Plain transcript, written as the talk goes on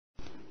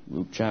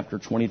Luke chapter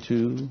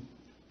 22.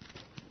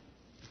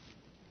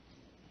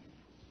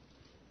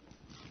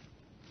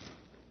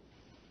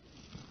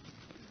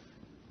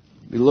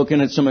 We'll be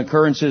looking at some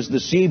occurrences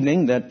this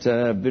evening that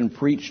have been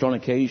preached on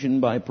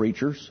occasion by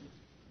preachers.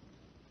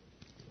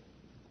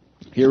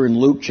 Here in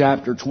Luke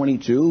chapter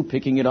 22,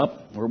 picking it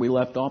up where we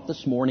left off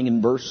this morning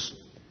in verse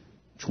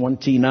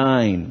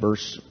 49.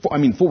 Verse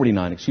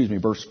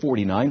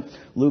 49.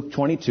 Luke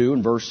 22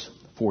 and verse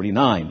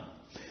 49.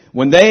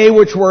 When they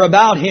which were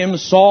about him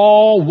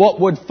saw what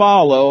would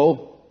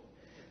follow,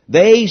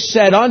 they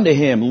said unto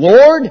him,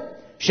 Lord,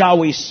 shall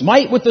we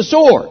smite with the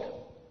sword?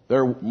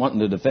 They're wanting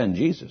to defend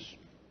Jesus.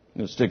 They're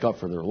going to stick up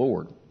for their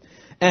Lord.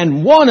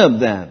 And one of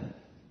them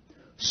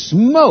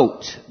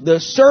smote the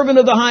servant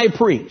of the high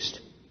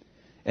priest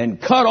and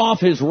cut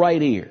off his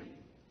right ear.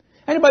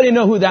 Anybody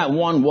know who that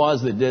one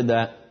was that did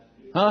that?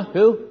 Huh?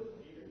 Who?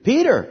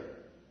 Peter.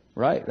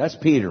 Right? That's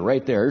Peter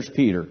right there. There's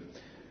Peter.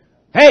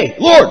 Hey,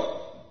 Lord,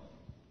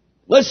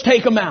 let's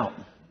take him out.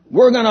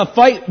 We're going to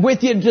fight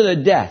with you to the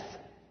death.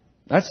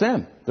 That's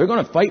them. They're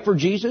going to fight for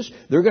Jesus.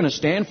 They're going to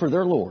stand for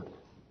their Lord.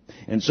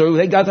 And so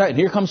they got that. And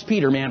here comes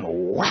Peter, man.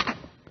 Whack!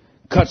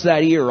 Cuts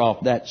that ear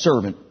off that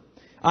servant.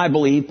 I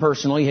believe,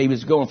 personally, he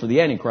was going for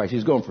the Antichrist. He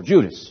was going for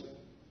Judas.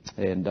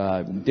 And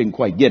didn't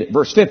quite get it.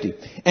 Verse 50.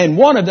 And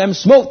one of them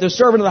smote the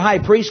servant of the high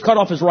priest, cut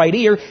off his right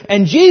ear.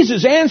 And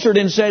Jesus answered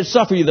and said,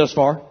 Suffer ye thus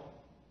far.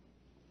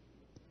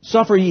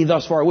 Suffer ye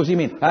thus far. What does he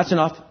mean? That's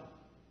enough.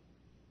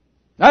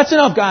 That's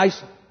enough,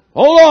 guys.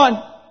 Hold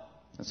on.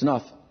 That's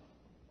enough.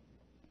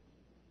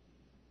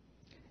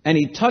 And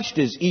he touched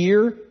his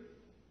ear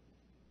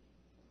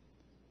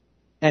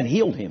and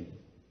healed him.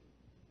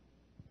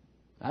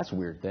 That's a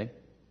weird thing.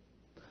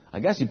 I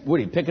guess he'd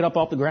pick it up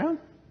off the ground?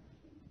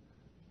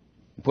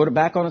 Put it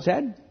back on his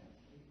head?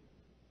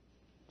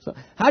 So,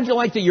 how'd you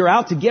like that you're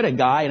out to get a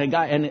guy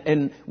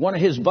and one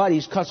of his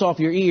buddies cuts off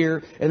your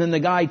ear and then the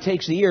guy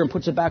takes the ear and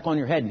puts it back on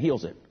your head and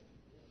heals it?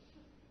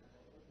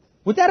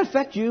 Would that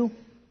affect you?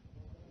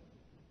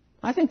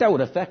 I think that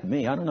would affect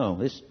me. I don't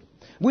know.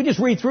 We just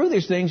read through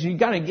these things. You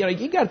got to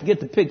get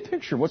the big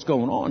picture of what's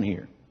going on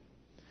here.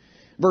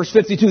 Verse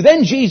 52.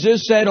 Then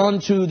Jesus said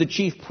unto the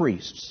chief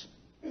priests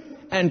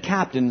and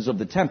captains of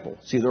the temple,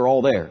 see, they're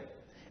all there,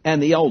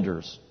 and the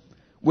elders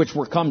which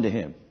were come to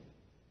him,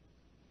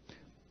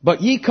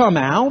 but ye come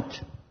out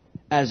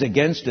as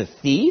against a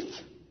thief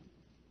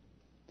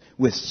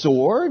with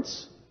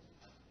swords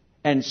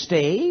and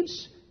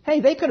staves. Hey,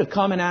 they could have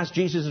come and asked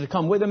Jesus to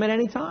come with them at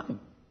any time.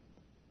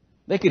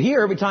 They could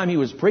hear every time he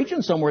was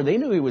preaching somewhere. They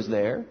knew he was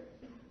there.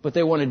 But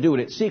they wanted to do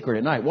it at secret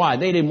at night. Why?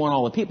 They didn't want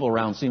all the people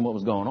around seeing what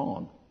was going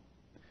on.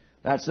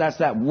 That's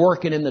that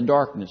working in the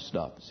darkness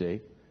stuff,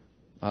 see?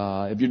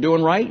 If you're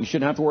doing right, you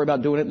shouldn't have to worry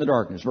about doing it in the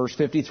darkness. Verse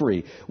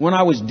 53. When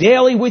I was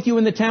daily with you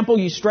in the temple,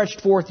 you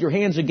stretched forth your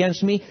hands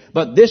against me.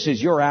 But this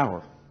is your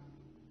hour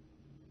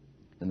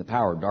in the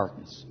power of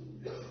darkness.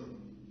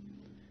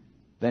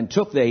 Then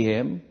took they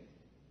him,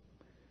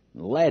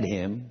 led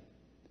him,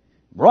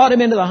 brought him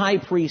into the high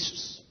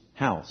priest's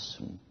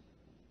house.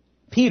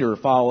 Peter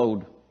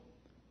followed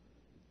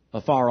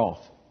afar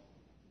off.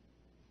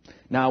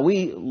 Now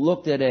we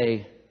looked at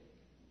a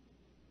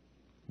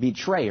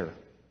betrayer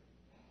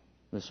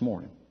this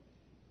morning.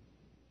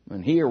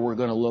 And here we're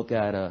going to look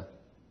at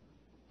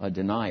a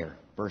denier.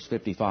 Verse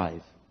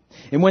 55.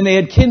 And when they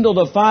had kindled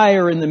a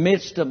fire in the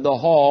midst of the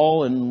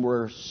hall and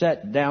were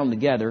set down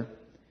together,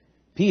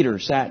 Peter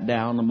sat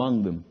down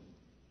among them.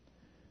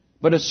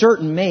 But a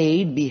certain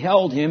maid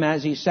beheld him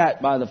as he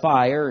sat by the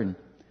fire and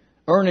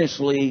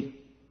earnestly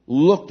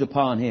looked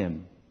upon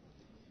him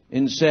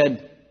and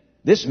said,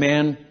 This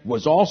man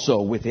was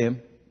also with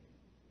him.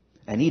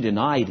 And he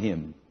denied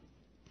him,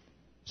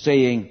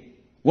 saying,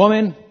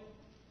 Woman,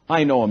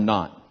 I know him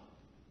not.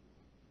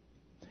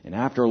 And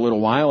after a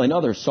little while,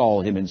 another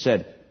saw him and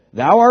said,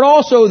 Thou art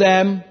also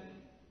them.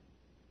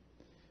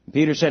 And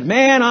Peter said,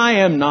 Man,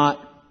 I am not.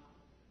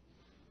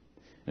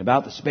 And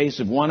about the space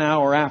of 1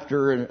 hour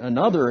after,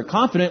 another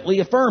confidently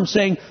affirmed,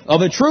 saying,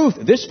 Of a truth,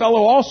 this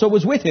fellow also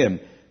was with him,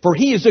 for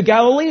he is a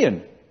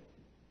Galilean.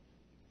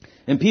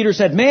 And Peter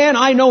said, Man,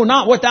 I know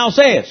not what thou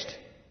sayest.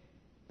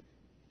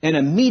 And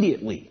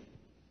immediately,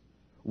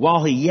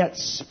 while he yet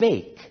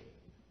spake,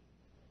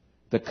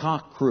 the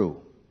cock crew.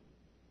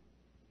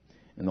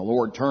 And the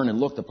Lord turned and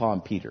looked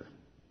upon Peter.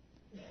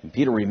 And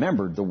Peter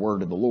remembered the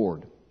word of the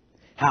Lord,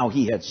 how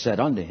he had said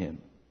unto him,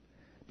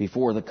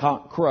 Before the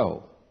cock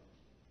crow,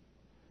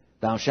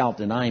 thou shalt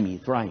deny me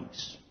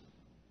thrice.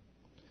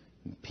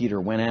 And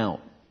Peter went out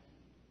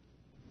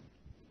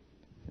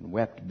and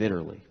wept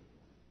bitterly.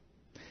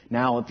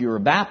 Now, if you're a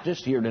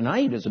Baptist here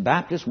tonight, as a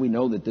Baptist, we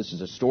know that this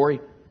is a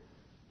story,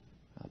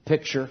 a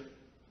picture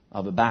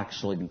of a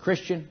backslidden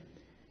Christian.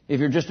 If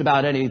you're just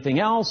about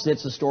anything else,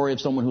 it's the story of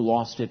someone who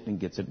lost it and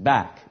gets it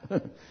back.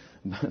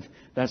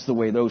 That's the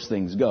way those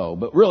things go.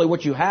 But really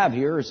what you have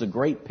here is a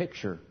great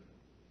picture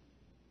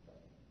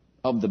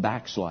of the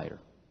backslider.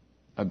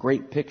 A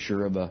great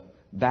picture of a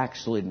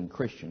backslidden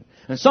Christian.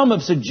 And some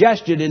have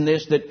suggested in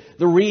this that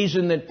the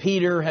reason that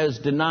Peter has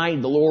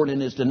denied the Lord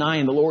and is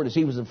denying the Lord is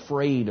he was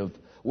afraid of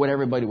what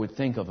everybody would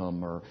think of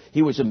him, or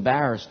he was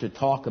embarrassed to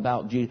talk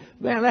about Jesus.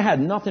 Man, that had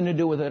nothing to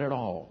do with it at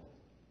all.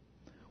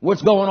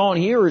 What's going on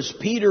here is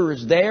Peter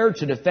is there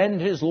to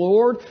defend his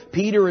Lord.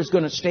 Peter is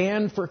going to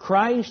stand for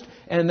Christ.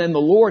 And then the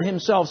Lord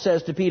himself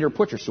says to Peter,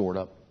 put your sword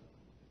up.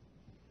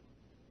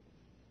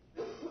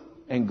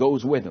 And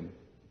goes with him.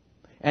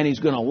 And he's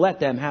going to let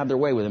them have their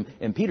way with him.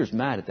 And Peter's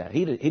mad at that.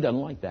 He doesn't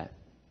like that.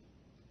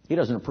 He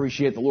doesn't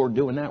appreciate the Lord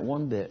doing that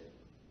one bit.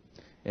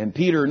 And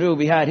Peter knew if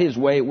he had his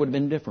way, it would have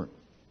been different.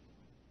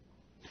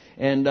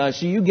 And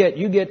so you get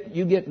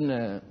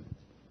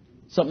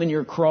something in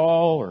your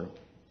craw, or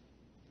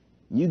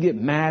you get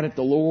mad at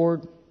the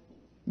Lord,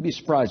 you'd be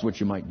surprised what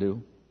you might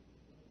do.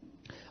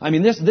 I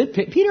mean,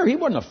 Peter, he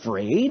wasn't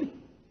afraid.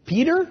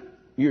 Peter,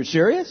 you're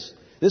serious?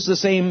 This is the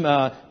same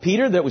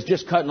Peter that was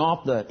just cutting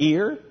off the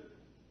ear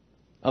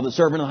of the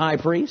servant of the high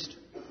priest?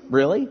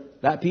 Really?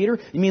 That Peter?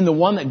 You mean the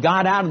one that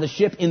got out of the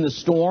ship in the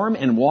storm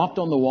and walked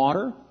on the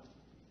water?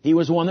 He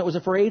was the one that was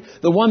afraid?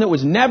 The one that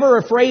was never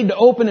afraid to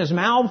open his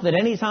mouth at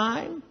any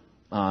time?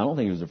 I don't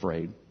think he was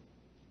afraid.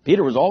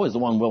 Peter was always the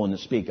one willing to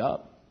speak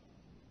up.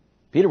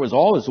 Peter was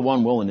always the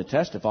one willing to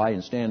testify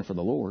and stand for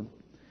the Lord.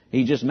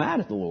 He's just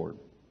mad at the Lord.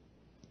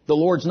 The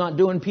Lord's not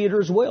doing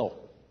Peter's will.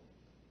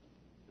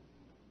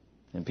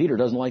 And Peter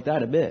doesn't like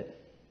that a bit.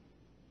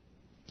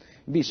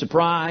 You'd be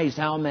surprised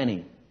how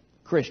many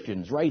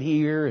Christians right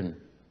here in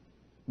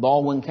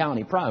Baldwin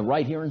County, probably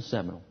right here in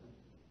Seminole,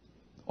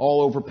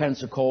 all over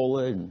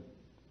Pensacola and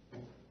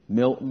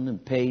Milton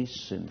and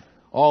Pace, and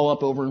all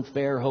up over in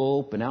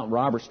Fairhope and out in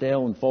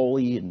Robertsdale and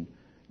Foley and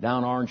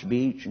down Orange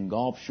Beach and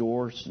Gulf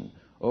Shores and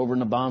over in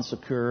the Bon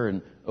Secours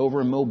and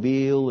over in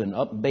Mobile and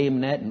up Bay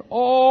Minette and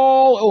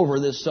all over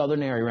this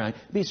southern area around.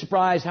 Be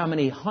surprised how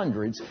many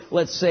hundreds,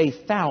 let's say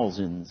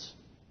thousands,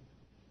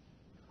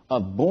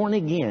 of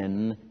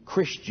born-again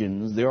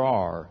Christians there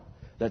are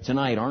that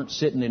tonight aren't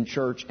sitting in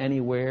church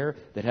anywhere,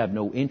 that have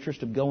no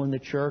interest of going to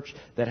church,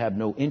 that have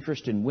no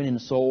interest in winning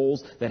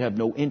souls, that have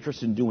no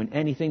interest in doing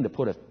anything to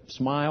put a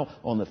smile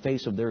on the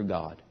face of their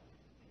God.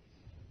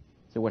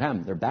 So what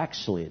happened? They're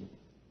backslid.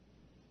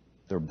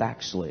 They're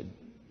backslid.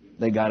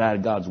 They got out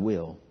of God's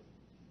will.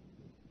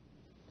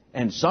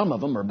 And some of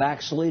them are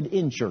backslid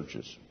in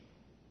churches.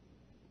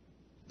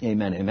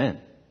 Amen, amen.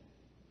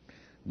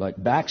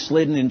 But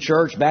backslidden in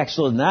church,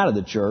 backslidden out of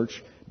the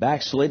church,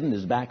 backslidden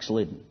is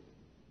backslidden.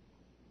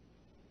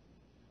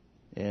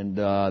 And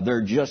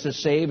they're just as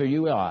saved as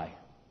you and I.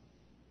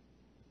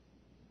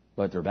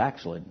 But they're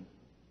backslidden.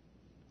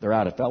 They're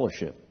out of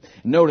fellowship.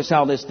 Notice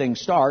how this thing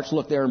starts.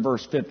 Look there in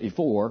verse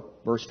 54.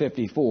 Verse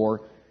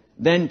 54.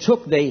 Then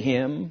took they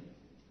him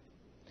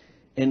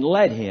and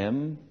led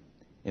him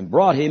and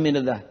brought him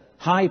into the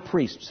high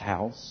priest's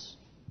house.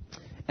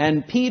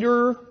 And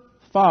Peter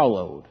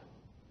followed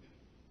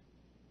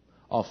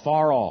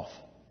afar off.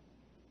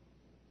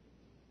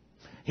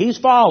 He's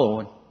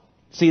following.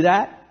 See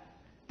that?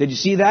 Did you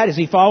see that? Is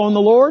he following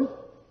the Lord?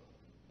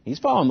 He's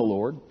following the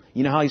Lord.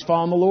 You know how he's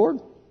following the Lord?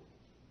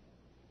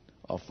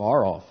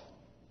 Afar off.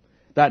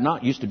 That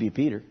not used to be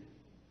Peter.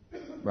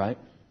 Right?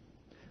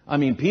 I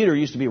mean, Peter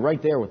used to be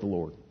right there with the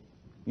Lord.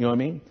 You know what I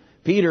mean?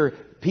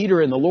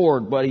 Peter and the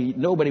Lord, but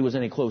nobody was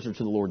any closer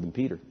to the Lord than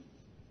Peter.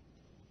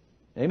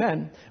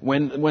 Amen.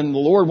 When the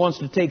Lord wants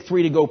to take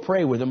three to go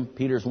pray with him,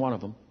 Peter's one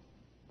of them.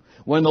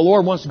 When the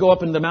Lord wants to go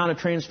up into the Mount of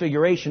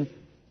Transfiguration,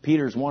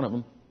 Peter's one of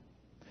them.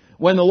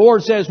 When the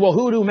Lord says, well,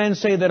 who do men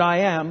say that I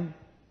am?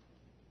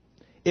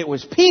 It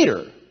was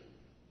Peter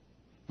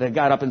that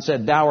got up and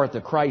said, thou art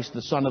the Christ,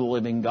 the Son of the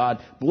living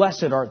God.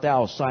 Blessed art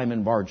thou,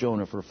 Simon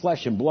Bar-Jonah, for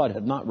flesh and blood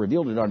hath not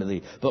revealed it unto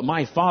thee, but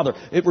my Father.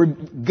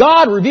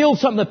 God revealed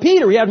something to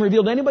Peter he hadn't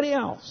revealed to anybody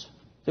else.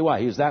 See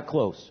why? He was that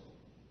close.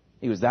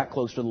 He was that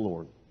close to the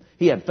Lord.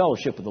 He had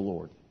fellowship with the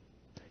Lord.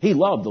 He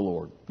loved the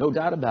Lord. No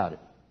doubt about it.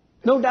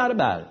 No doubt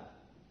about it.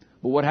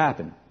 But what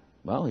happened?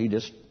 Well, he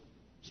just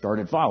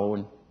started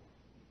following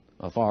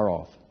afar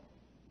off.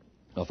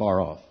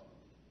 Afar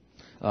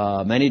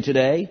off. Many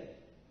today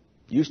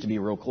used to be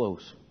real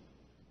close.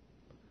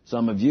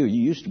 Some of you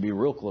used to be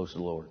real close to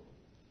the Lord.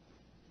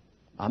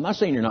 I'm not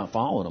saying you're not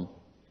following Him,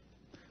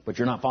 but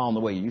you're not following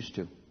the way you used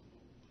to.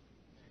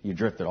 You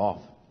drifted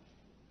off.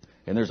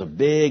 And there's a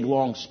big,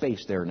 long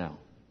space there now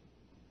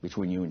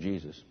between you and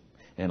Jesus.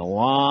 And a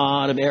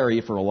lot of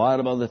area for a lot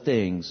of other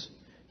things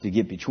to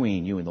get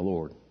between you and the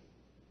Lord.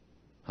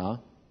 Huh?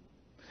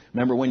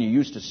 Remember when you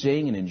used to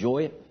sing and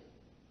enjoy it?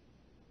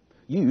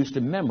 You used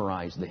to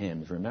memorize the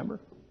hymns,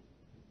 remember?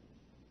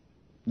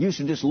 You used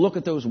to just look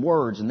at those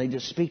words and they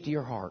just speak to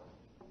your heart.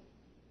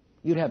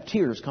 You'd have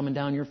tears coming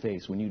down your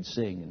face when you'd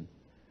sing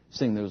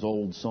those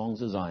old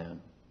songs of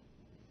Zion.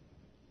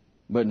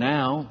 But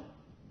now,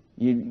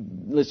 you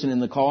listen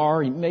in the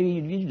car, maybe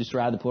you just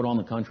rather put on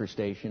the country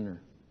station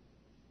or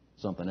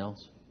something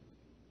else.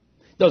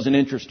 It doesn't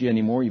interest you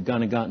anymore. You've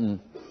kind of gotten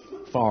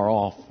far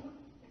off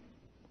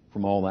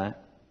from all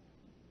that.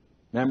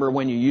 Remember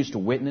when you used to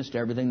witness to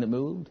everything that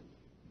moved?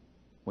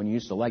 When you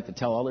used to like to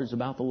tell others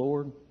about the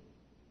Lord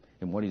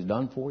and what He's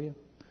done for you?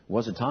 There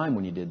was a time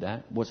when you did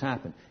that. What's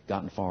happened?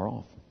 Gotten far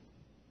off.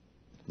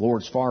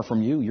 Lord's far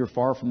from you. You're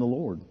far from the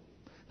Lord. And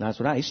that's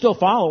what he's still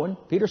following.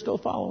 Peter's still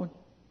following.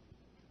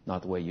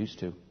 Not the way he used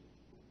to.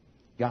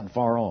 Gotten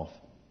far off.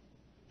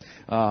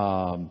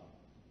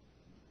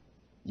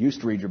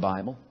 Used to read your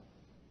Bible.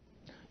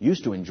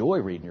 Used to enjoy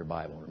reading your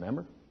Bible,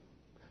 remember?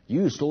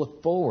 Used to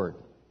look forward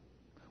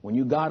when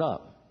you got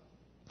up,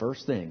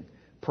 first thing,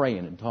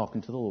 praying and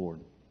talking to the Lord.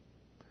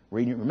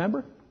 Reading it,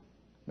 remember?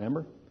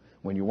 Remember?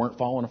 When you weren't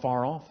falling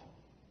afar off?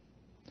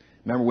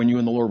 Remember when you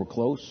and the Lord were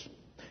close?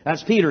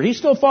 That's Peter. He's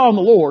still following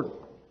the Lord,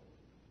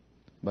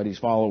 but he's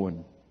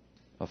following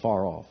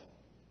afar off.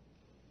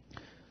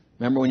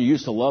 Remember when you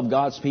used to love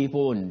God's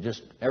people and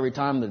just every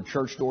time the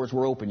church doors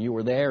were open, you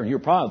were there and you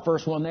were probably the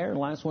first one there and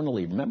the last one to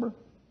leave. Remember?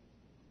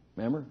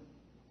 Remember?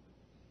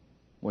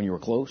 When you were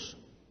close,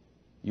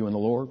 you and the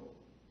Lord?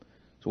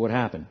 So what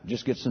happened?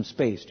 Just get some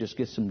space, just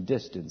get some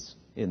distance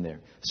in there.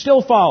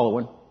 Still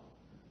following,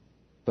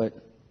 but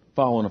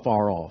following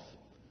afar off.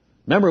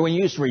 Remember when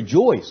you used to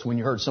rejoice when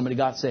you heard somebody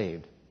got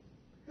saved?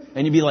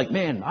 And you'd be like,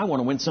 man, I want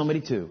to win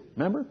somebody too.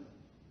 Remember?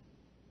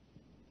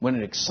 When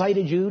it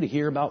excited you to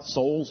hear about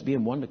souls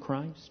being won to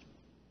Christ?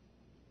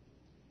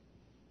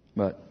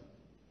 But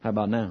how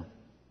about now?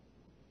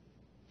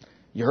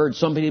 You heard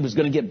somebody was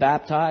going to get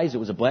baptized. It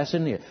was a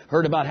blessing. You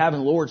heard about having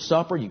the Lord's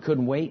Supper. You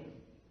couldn't wait.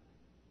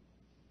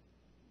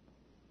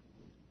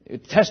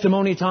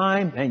 Testimony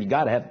time. Man, you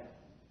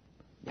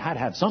had to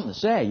have something to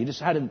say. You just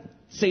had to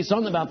say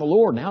something about the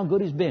Lord and how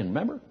good He's been.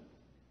 Remember?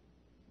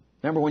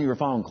 Remember when you were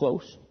following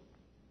close?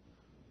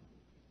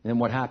 And then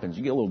what happens?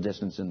 You get a little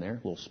distance in there, a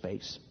little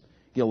space.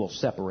 Get a little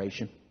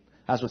separation.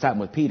 That's what's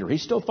happened with Peter.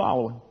 He's still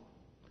following,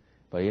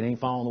 but he ain't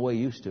following the way he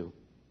used to.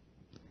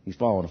 He's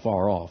following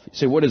afar off. You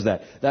say, what is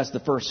that? That's the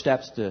first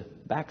steps to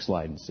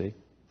backsliding, see?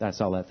 That's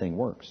how that thing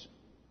works.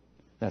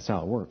 That's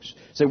how it works.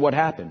 Say, what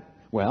happened?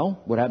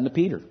 Well, what happened to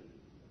Peter?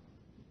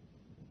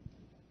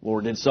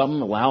 Lord did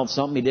something, allowed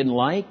something he didn't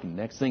like, and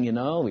next thing you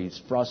know,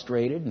 he's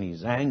frustrated, and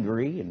he's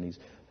angry, and he's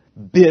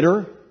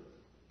bitter.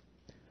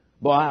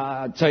 Well,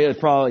 I tell you, there's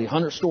probably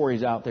 100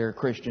 stories out there,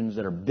 Christians,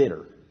 that are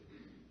bitter.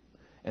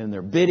 And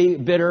they're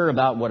bitter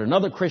about what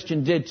another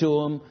Christian did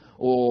to them,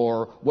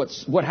 or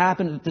what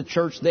happened at the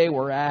church they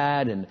were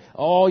at, and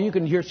you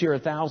can hear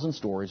 1,000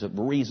 stories of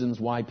reasons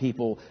why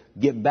people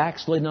get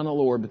backslidden on the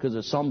Lord because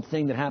of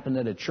something that happened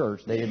at a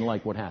church they didn't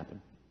like what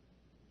happened.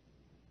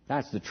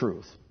 That's the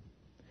truth.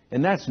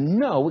 And that's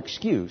no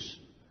excuse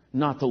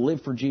not to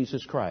live for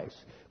Jesus Christ.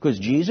 Because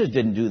Jesus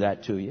didn't do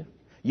that to you.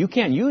 You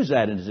can't use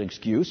that as an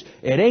excuse.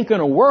 It ain't going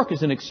to work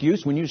as an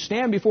excuse when you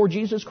stand before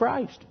Jesus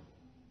Christ.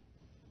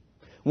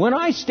 When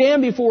I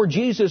stand before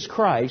Jesus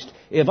Christ,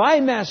 if I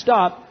messed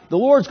up, the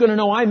Lord's going to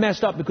know I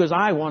messed up because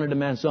I wanted to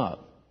mess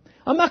up.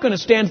 I'm not going to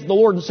stand for the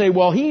Lord and say,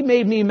 well, He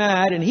made me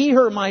mad and He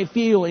hurt my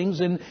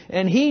feelings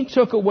and He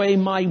took away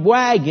my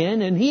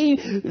wagon and He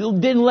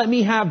didn't let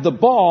me have the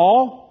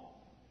ball.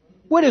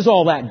 What is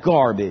all that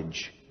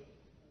garbage?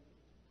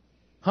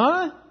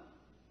 Huh?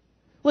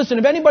 Listen,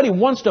 if anybody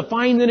wants to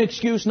find an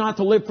excuse not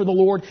to live for the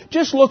Lord,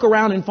 just look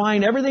around and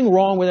find everything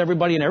wrong with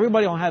everybody, and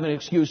everybody will have an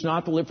excuse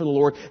not to live for the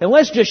Lord, and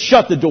let's just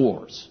shut the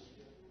doors.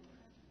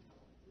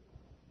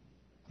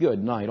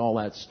 Good night, all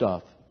that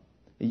stuff.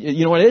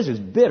 You know what it is? It's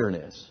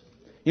bitterness.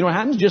 You know what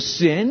happens? Just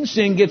sin.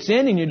 Sin gets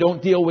in and you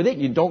don't deal with it.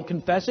 You don't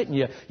confess it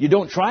and you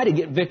don't try to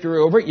get victory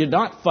over it. You're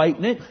not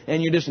fighting it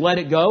and you just let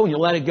it go and you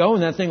let it go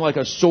and that thing like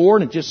a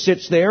sword, it just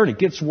sits there and it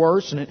gets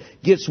worse and it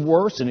gets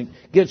worse and it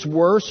gets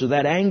worse. So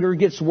that anger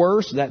gets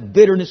worse, that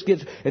bitterness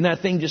gets, and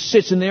that thing just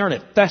sits in there and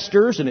it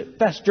festers and it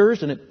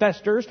festers and it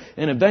festers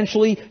and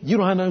eventually you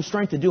don't have no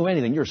strength to do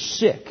anything. You're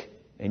sick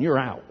and you're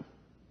out.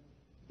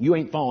 You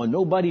ain't following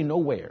nobody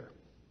nowhere,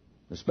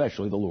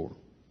 especially the Lord.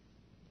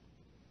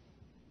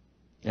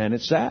 And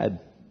it's sad.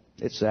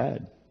 It's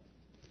sad.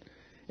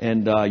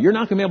 And you're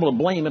not going to be able to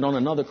blame it on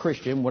another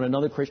Christian what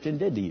another Christian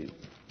did to you.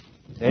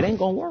 It ain't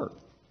going to work.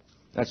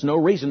 That's no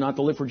reason not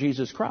to live for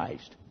Jesus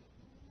Christ.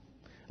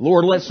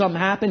 Lord, let something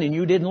happen and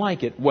you didn't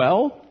like it.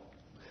 Well,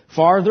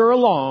 farther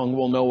along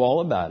we'll know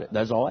all about it.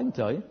 That's all I can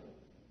tell you.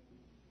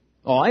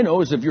 All I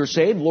know is if you're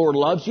saved, the Lord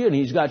loves you and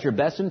He's got your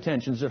best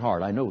intentions at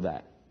heart. I know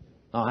that.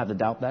 I don't have to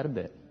doubt that a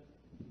bit.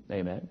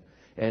 Amen.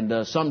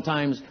 And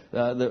sometimes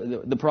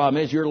the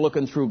problem is you're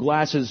looking through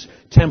glasses,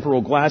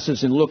 temporal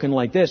glasses, and looking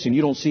like this, and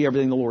you don't see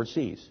everything the Lord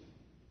sees.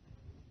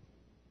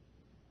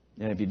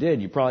 And if you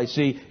did, you probably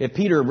see, if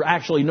Peter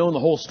actually known the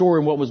whole story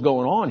and what was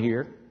going on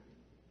here,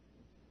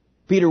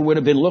 Peter would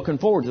have been looking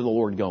forward to the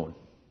Lord going.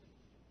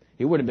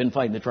 He would have been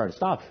fighting to try to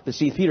stop. But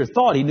see, Peter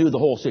thought he knew the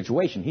whole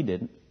situation. He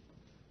didn't.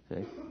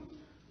 See?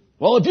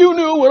 Well, if you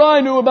knew what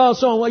I knew about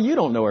someone, well, you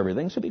don't know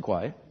everything, so be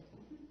quiet.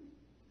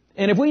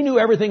 And if we knew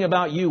everything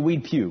about you,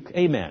 we'd puke.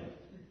 Amen.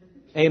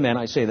 Amen.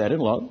 I say that in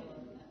love.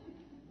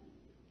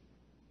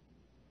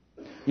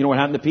 You know what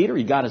happened to Peter?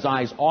 He got his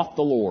eyes off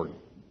the Lord.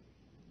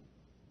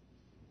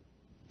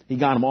 He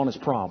got him on his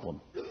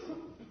problem.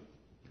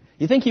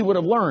 You think he would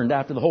have learned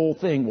after the whole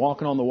thing,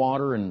 walking on the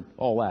water and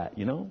all that,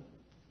 you know?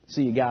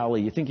 Sea of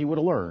Galilee. You think he would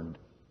have learned?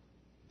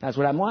 That's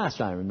what happened last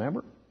time,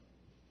 remember?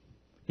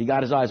 He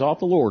got his eyes off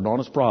the Lord and on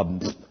his problem.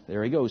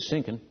 There he goes,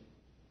 sinking.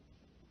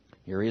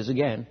 Here he is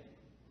again.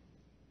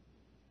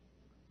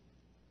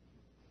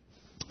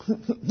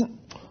 I'm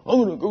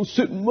going to go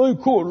sit in my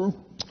corner.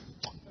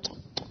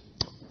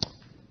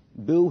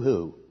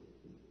 Boo-hoo.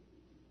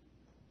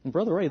 And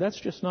Brother Ray, that's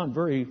just not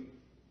very...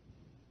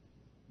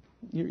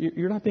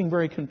 You're not being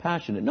very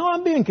compassionate. No,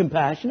 I'm being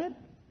compassionate.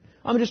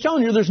 I'm just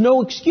telling you, there's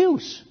no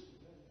excuse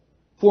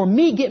for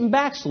me getting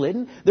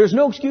backslidden. There's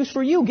no excuse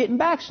for you getting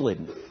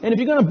backslidden. And if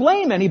you're going to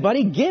blame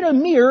anybody, get a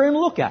mirror and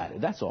look at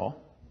it. That's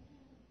all.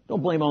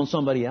 Don't blame it on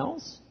somebody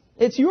else.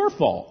 It's your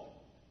fault.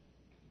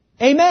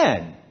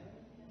 Amen.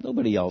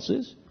 Nobody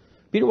else's.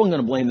 Peter wasn't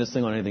going to blame this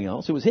thing on anything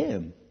else. It was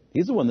him.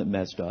 He's the one that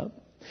messed up.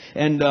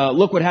 And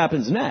look what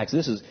happens next.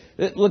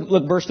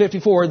 Look verse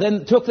 54.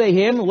 Then took they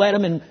him, led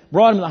him, and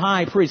brought him to the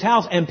high priest's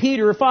house. And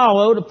Peter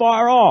followed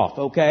afar off.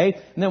 Okay?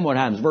 And then what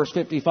happens? Verse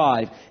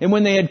 55. And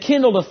when they had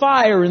kindled a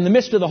fire in the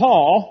midst of the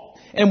hall,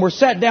 and were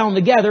sat down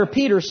together,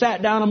 Peter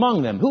sat down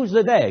among them. Who's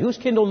the they? Who's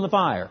kindling the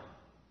fire?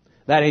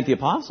 That ain't the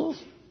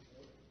apostles.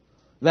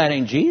 That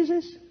ain't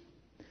Jesus.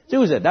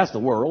 So who's that? That's the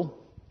world.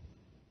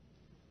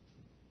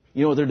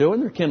 You know what they're doing?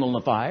 They're kindling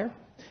the fire.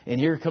 And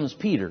here comes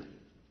Peter.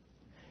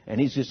 And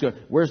he's just going,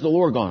 where's the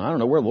Lord gone? I don't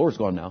know where the Lord's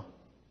gone now.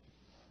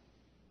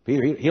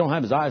 Peter, he don't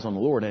have his eyes on the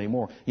Lord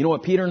anymore. You know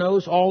what Peter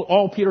knows?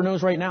 All Peter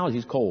knows right now is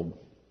he's cold.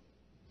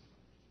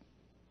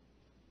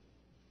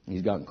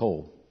 He's gotten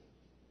cold.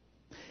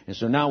 And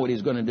so now what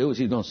he's going to do is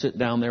he's going to sit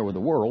down there with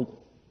the world,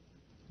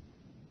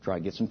 try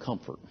to get some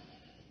comfort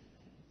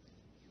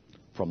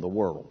from the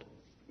world.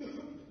 And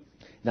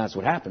that's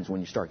what happens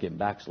when you start getting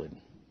backslidden.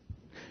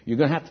 You're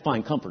going to have to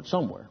find comfort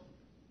somewhere.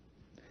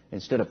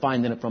 Instead of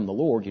finding it from the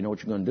Lord, you know what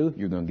you're going to do?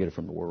 You're going to get it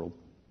from the world.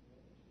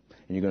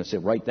 And you're going to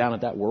sit right down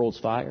at that world's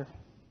fire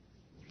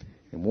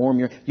and warm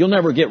your... You'll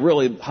never get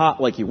really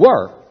hot like you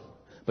were,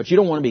 but you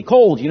don't want to be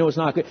cold. You know it's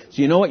not good.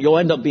 So you know what? You'll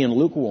end up being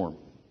lukewarm.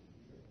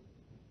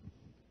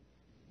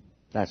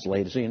 That's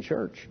Laodicean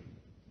church.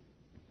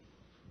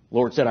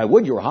 Lord said, I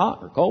would you were hot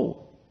or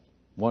cold.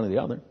 One or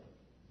the other.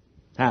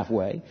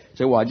 Halfway.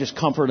 Say, well, I just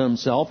comforted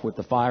himself with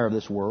the fire of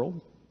this world.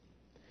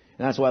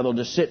 And that's why they'll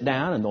just sit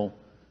down and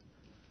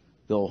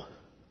they'll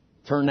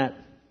turn that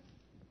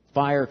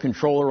fire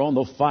controller on.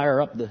 They'll fire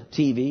up the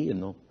TV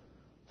and they'll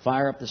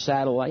fire up the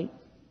satellite.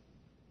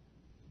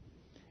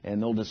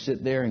 And they'll just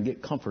sit there and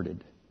get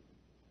comforted.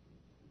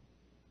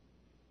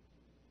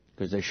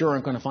 Because they sure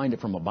aren't going to find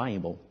it from a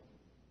Bible.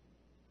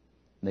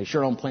 And they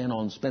sure don't plan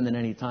on spending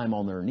any time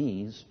on their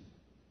knees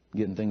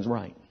getting things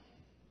right.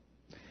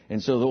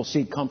 And so they'll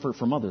seek comfort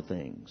from other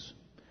things.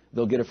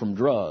 They'll get it from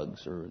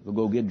drugs or they'll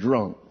go get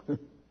drunk.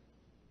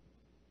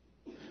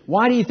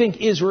 Why do you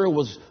think Israel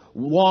was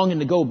longing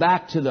to go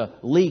back to the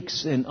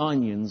leeks and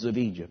onions of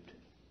Egypt?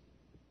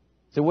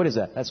 So what is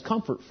that? That's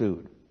comfort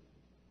food.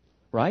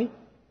 Right?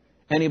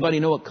 Anybody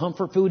know what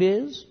comfort food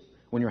is?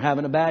 When you're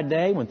having a bad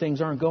day, when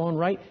things aren't going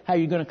right, how are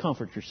you going to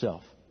comfort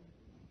yourself?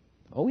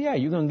 Oh yeah,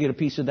 you're going to get a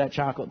piece of that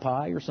chocolate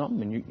pie or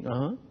something.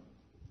 And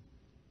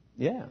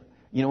yeah.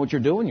 You know what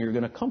you're doing? You're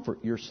going to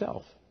comfort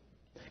yourself.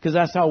 Because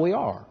that's how we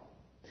are.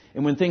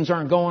 And when things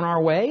aren't going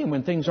our way and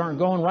when things aren't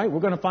going right, we're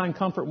going to find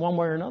comfort one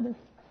way or another.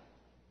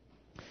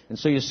 And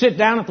so you sit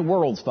down at the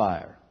world's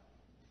fire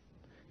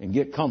and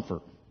get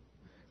comfort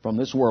from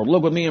this world.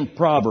 Look with me in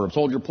Proverbs.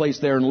 Hold your place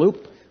there in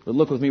Luke. But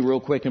look with me real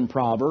quick in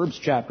Proverbs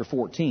chapter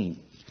 14.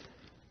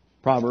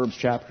 Proverbs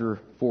chapter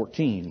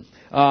 14.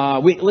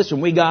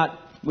 We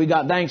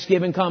got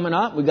Thanksgiving coming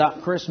up. We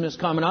got Christmas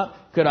coming up.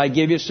 Could I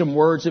give you some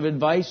words of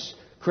advice,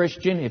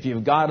 Christian? If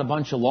you've got a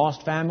bunch of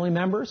lost family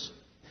members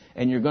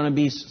and you're going to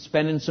be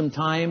spending some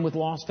time with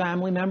lost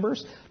family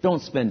members,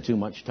 don't spend too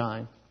much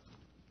time.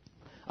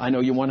 I know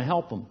you want to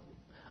help them.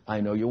 I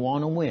know you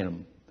want to win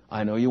them.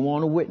 I know you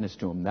want to witness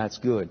to them. That's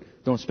good.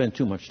 Don't spend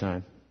too much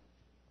time.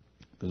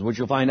 Because what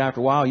you'll find after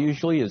a while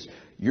usually is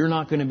you're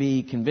not going to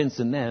be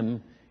convincing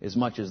them as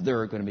much as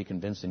they're going to be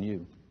convincing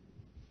you.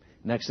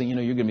 Next thing you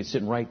know, you're going to be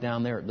sitting right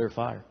down there at their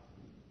fire.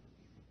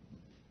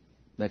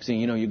 Next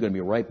thing you know, you're going to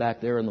be right back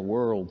there in the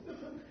world.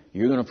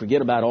 You're going to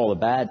forget about all the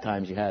bad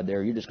times you had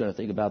there. You're just going to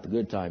think about the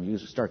good times. You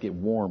just start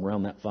getting warm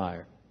around that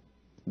fire.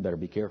 You better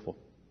be careful.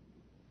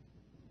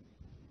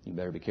 You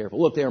better be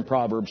careful. Look there in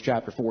Proverbs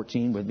chapter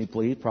 14 with me,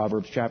 please.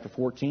 Proverbs chapter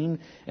 14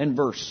 and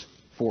verse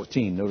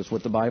 14. Notice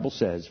what the Bible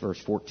says,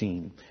 verse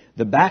 14.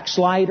 The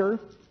backslider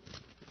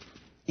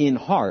in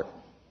heart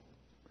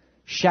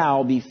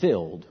shall be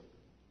filled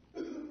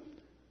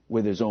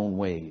with his own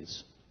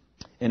ways,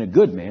 and a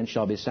good man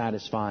shall be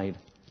satisfied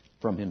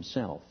from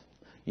himself.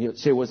 You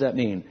say, what does that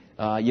mean?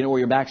 You know where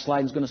your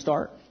backsliding is going to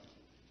start?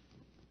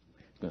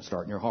 It's going to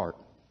start in your heart.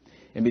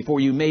 And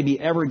before you maybe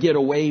ever get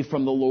away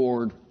from the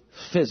Lord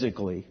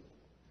physically,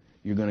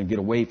 you're going to get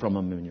away from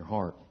Him in your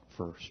heart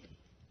first.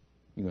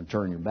 You're going to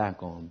turn your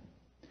back on Him.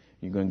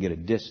 You're going to get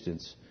a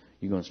distance.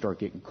 You're going to start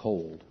getting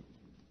cold.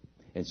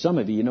 And some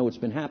of you know it's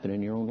been happening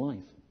in your own life.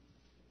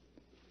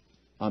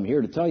 I'm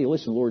here to tell you,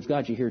 listen, the Lord's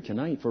got you here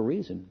tonight for a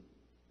reason.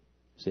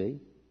 See?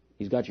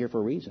 He's got you here for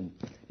a reason.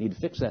 You need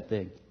to fix that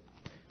thing.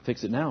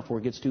 Fix it now before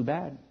it gets too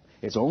bad.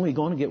 It's only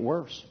going to get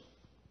worse.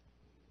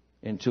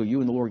 Until you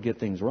and the Lord get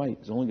things right,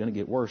 it's only going to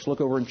get worse. Look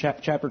over in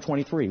chapter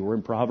 23. We're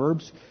in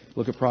Proverbs.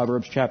 Look at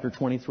Proverbs chapter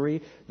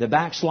 23. The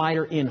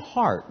backslider in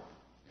heart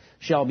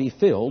shall be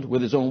filled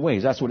with his own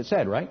ways. That's what it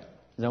said, right? Is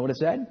that what it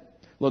said?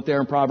 Look there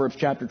in Proverbs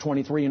chapter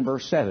 23 and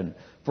verse 7.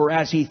 For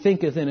as he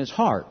thinketh in his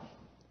heart,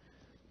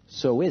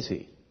 so is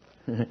he.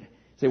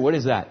 Say, what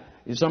is that?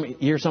 You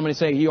hear somebody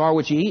say, you are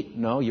what you eat?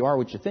 No, you are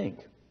what you think.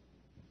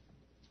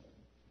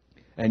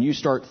 And you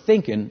start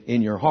thinking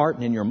in your heart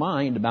and in your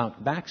mind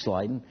about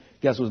backsliding,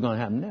 guess what's going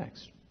to happen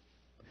next?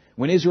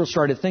 When Israel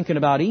started thinking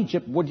about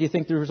Egypt, what do you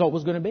think the result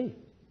was going to be?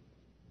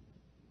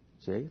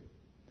 See?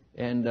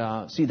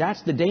 And see,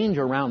 that's the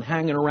danger around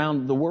hanging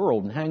around the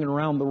world and hanging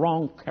around the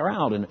wrong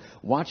crowd and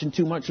watching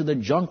too much of the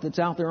junk that's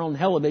out there on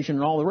television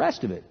and all the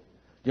rest of it.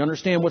 Do you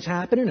understand what's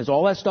happening? Is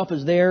all that stuff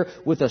is there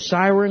with the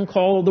siren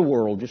call of the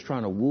world, just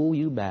trying to woo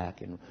you back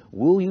and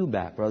woo you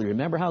back, brother.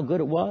 Remember how good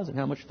it was and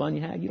how much fun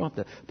you had? You don't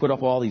have to put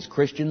up all these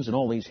Christians and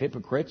all these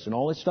hypocrites and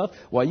all this stuff.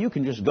 Well, you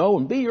can just go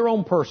and be your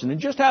own person and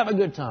just have a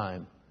good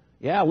time.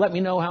 Yeah, let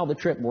me know how the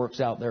trip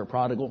works out there,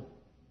 prodigal.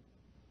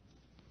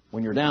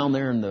 When you're down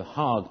there in the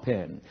hog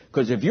pen.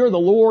 Because if you're the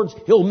Lord's,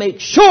 He'll make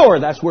sure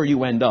that's where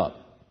you end up.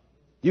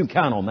 You can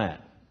count on that.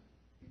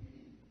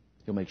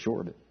 He'll make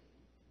sure of it.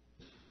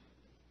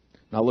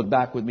 Now look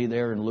back with me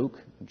there in Luke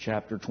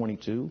chapter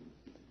 22.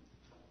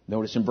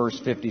 Notice in verse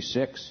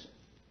 56.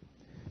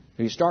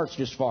 He starts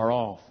just far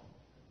off.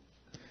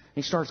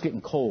 He starts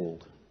getting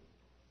cold.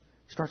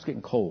 He starts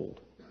getting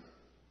cold.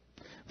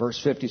 Verse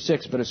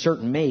 56, but a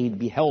certain maid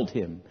beheld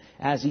him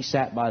as he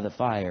sat by the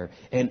fire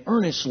and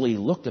earnestly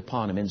looked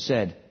upon him and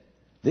said,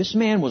 this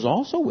man was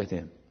also with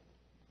him.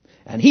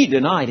 And he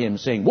denied him,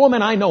 saying,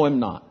 woman, I know him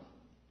not.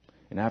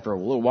 And after a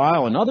little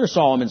while, another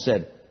saw him and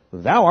said,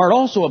 thou art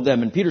also of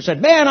them. And Peter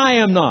said, man, I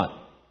am not.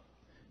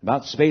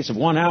 About the space of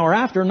 1 hour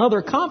after,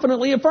 another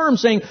confidently affirmed,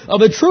 saying,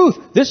 of a truth,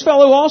 this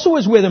fellow also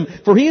is with him,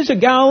 for he is a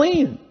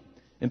Galilean.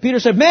 And Peter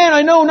said, man,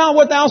 I know not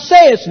what thou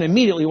sayest. And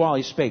immediately while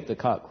he spake, the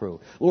cock crew.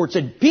 The Lord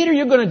said, Peter,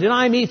 you're going to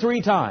deny me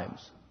 3 times.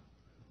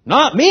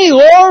 Not me,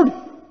 Lord.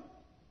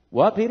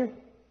 What, Peter?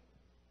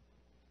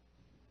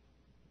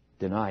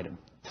 Denied him.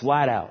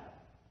 Flat out.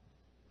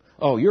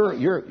 Oh,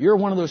 you're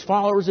one of those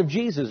followers of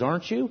Jesus,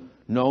 aren't you?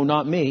 No,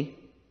 not me.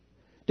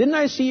 Didn't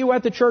I see you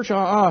at the church?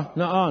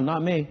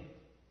 Not me.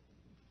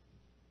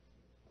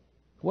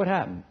 What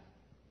happened?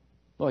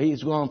 Well,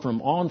 he's gone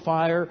from on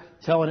fire,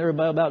 telling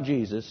everybody about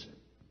Jesus,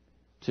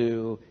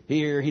 to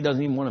here, he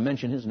doesn't even want to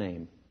mention his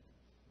name.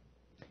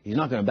 He's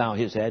not going to bow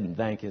his head and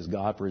thank his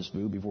God for his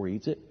food before he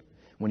eats it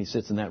when he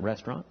sits in that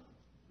restaurant.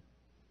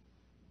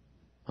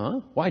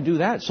 Huh? Why do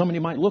that? Somebody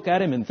might look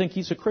at him and think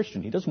he's a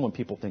Christian. He doesn't want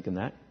people thinking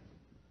that.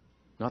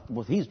 Not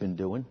what he's been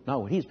doing,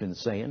 not what he's been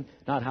saying,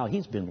 not how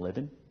he's been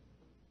living.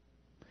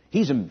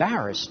 He's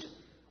embarrassed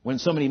when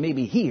somebody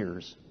maybe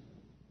hears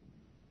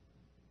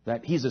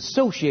that he's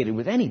associated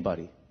with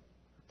anybody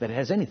that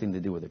has anything to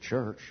do with the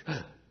church.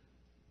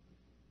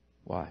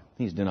 Why?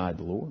 He's denied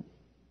the Lord.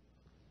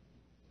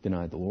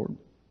 Denied the Lord.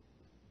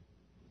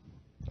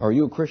 Are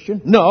you a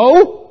Christian?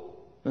 No!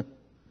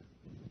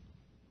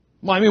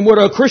 I mean, would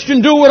a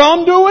Christian do what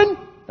I'm doing?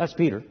 That's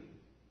Peter.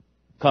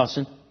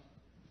 Cussing.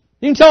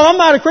 You can tell I'm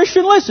not a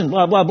Christian. Listen,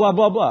 blah, blah, blah,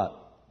 blah, blah.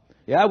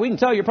 Yeah, we can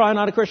tell you're probably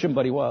not a Christian,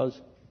 but he was.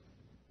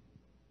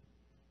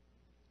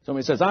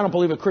 Somebody says, I don't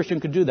believe a Christian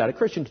could do that. A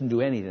Christian can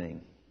do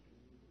anything.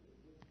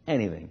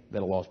 Anything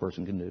that a lost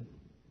person can do.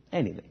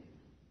 Anything.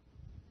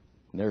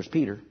 And there's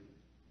Peter.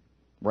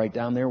 Right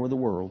down there with the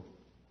world.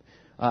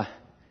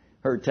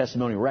 Heard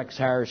testimony of Rex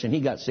Harrison.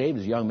 He got saved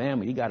as a young man,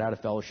 but he got out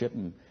of fellowship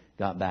and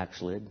got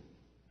backslid.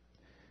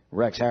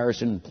 Rex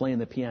Harrison playing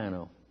the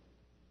piano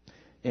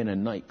in a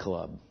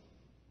nightclub.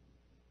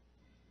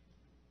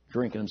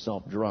 Drinking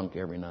himself drunk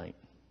every night.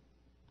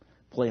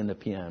 Playing the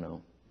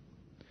piano.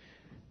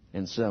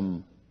 And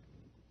some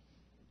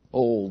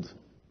old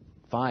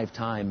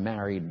 5-time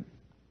married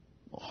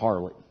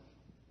harlot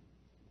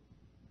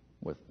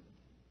with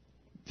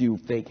few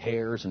fake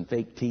hairs and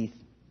fake teeth,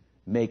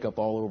 makeup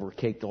all over,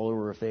 caked all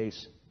over her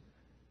face.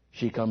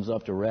 She comes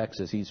up to Rex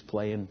as he's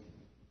playing.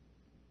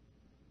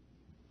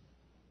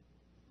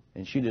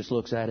 And she just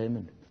looks at him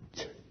and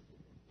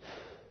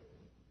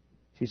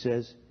she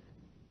says,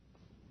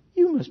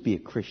 you must be a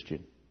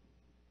Christian.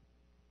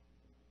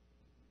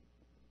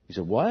 He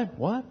said, what?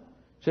 What?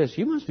 She says,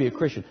 you must be a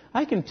Christian.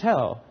 I can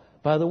tell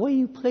by the way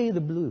you play the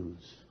blues.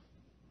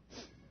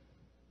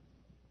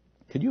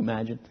 Could you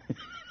imagine?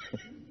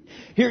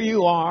 Here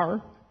you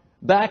are,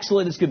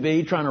 backslid as could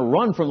be, trying to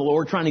run from the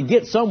Lord, trying to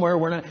get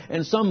somewhere,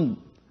 and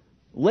some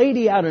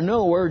lady out of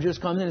nowhere just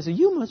comes in and says,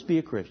 you must be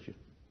a Christian.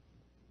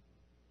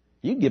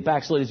 You can get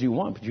backslid as you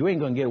want, but you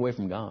ain't going to get away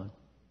from God.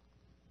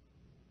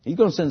 He's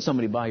going to send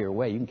somebody by your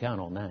way. You can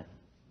count on that.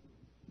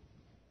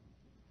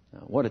 Now,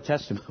 what a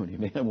testimony,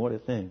 man. What a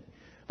thing.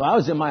 But I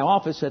was in my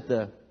office at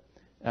the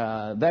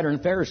Veteran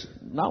Affairs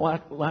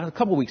a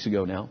couple weeks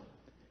ago now.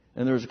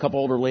 And there was a couple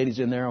older ladies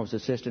in there. I was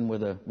assisting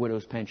with a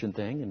widow's pension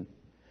thing. And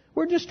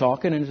We're just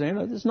talking and saying,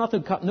 there's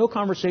nothing, no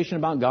conversation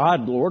about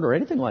God, Lord, or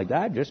anything like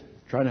that. Just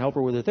trying to help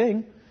her with a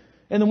thing.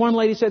 And the one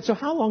lady said, so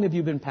how long have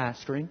you been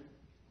pastoring?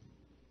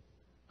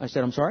 I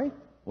said, I'm sorry?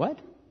 What?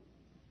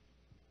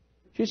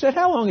 She said,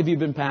 how long have you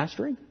been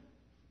pastoring?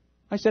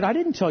 I said, I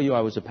didn't tell you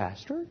I was a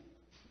pastor.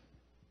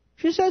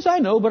 She says, I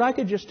know, but I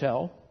could just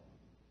tell.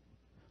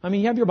 I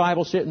mean, you have your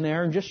Bible sitting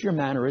there and just your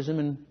mannerism.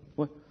 And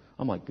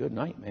I'm like, good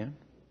night, man.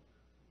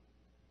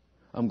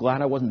 I'm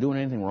glad I wasn't doing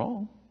anything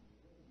wrong.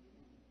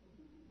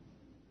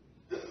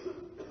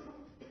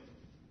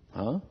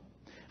 Huh?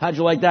 How'd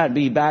you like that?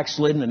 Be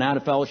backslidden and out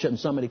of fellowship and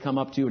somebody come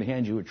up to you and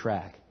hand you a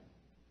tract.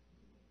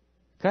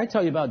 Can I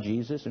tell you about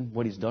Jesus and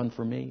what He's done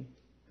for me?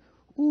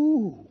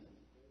 Ooh,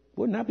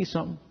 wouldn't that be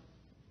something?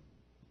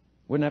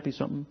 Wouldn't that be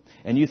something?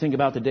 And you think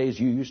about the days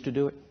you used to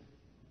do it.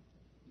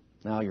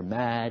 Now you're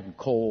mad and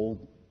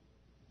cold.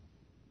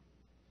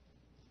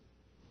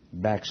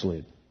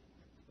 Backslid.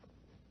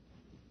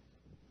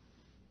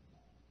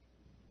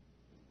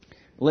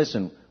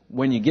 Listen,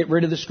 when you get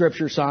rid of the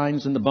scripture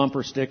signs and the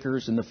bumper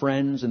stickers and the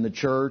friends and the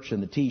church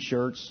and the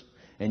t-shirts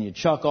and you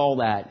chuck all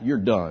that, you're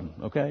done,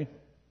 okay?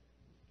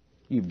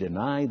 You've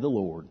denied the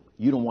Lord.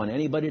 You don't want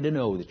anybody to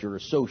know that you're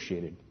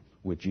associated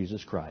with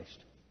Jesus Christ.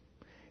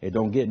 It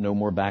don't get no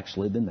more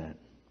backslid than that.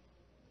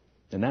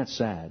 And that's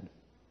sad.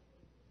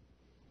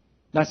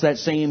 That's that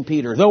same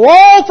Peter. They'll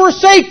all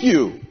forsake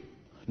you,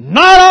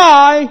 not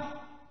I.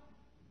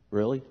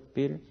 Really,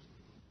 Peter?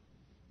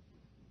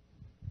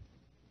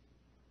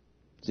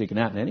 See, it can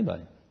happen to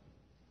anybody.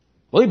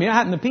 Believe me, it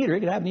happened to Peter. It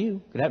could happen to you.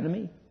 It could happen to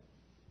me.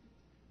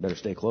 Better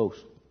stay close.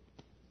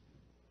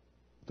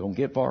 Don't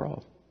get far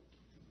off.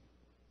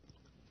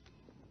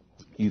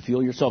 You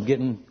feel yourself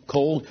getting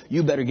cold,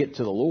 you better get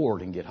to the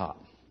Lord and get hot.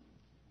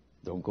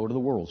 Don't go to the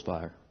world's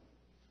fire.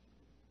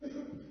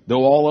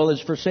 Though all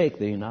others forsake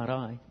thee, not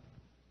I.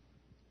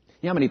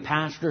 You know how many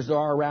pastors there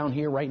are around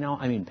here right now?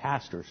 I mean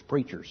pastors,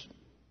 preachers.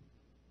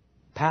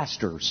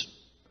 Pastors,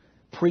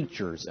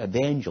 preachers,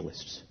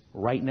 evangelists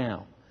right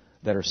now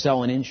that are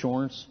selling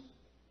insurance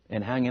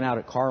and hanging out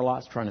at car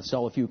lots trying to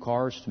sell a few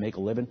cars to make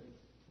a living.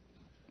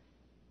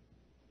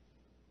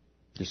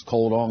 Just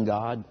cold on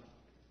God.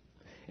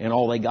 And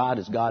all they got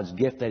is God's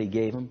gift that He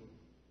gave them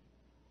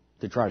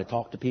to try to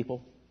talk to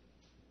people.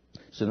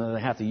 So then they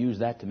have to use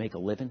that to make a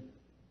living.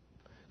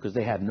 Because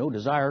they have no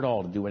desire at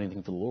all to do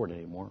anything for the Lord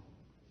anymore.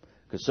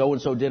 Because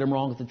so-and-so did them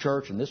wrong at the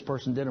church, and this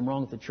person did them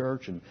wrong at the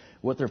church, and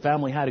what their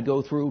family had to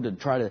go through to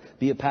try to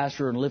be a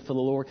pastor and live for the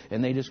Lord,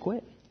 and they just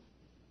quit.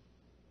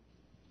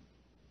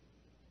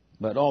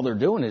 But all they're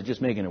doing is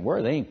just making it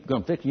worse. You ain't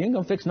going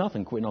to fix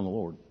nothing quitting on the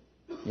Lord.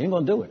 You ain't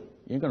going to do it.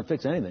 You ain't going to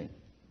fix anything.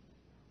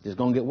 It's just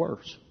going to get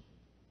worse.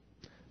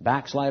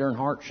 Backslider in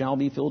heart shall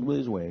be filled with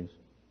his ways.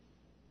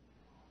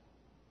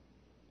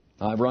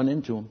 I've run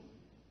into them.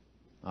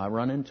 I've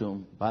run into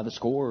them by the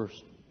scores,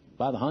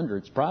 by the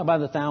hundreds, probably by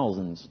the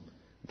thousands.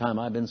 The time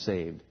I've been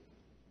saved.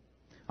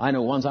 I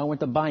know ones I went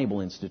to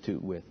Bible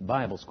Institute with,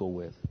 Bible school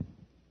with.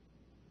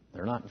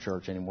 They're not in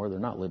church anymore. They're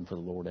not living for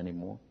the Lord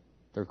anymore.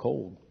 They're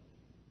cold.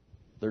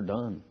 They're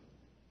done.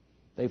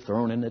 They've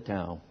thrown in the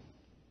towel.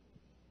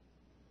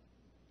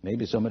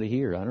 Maybe somebody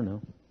here, I don't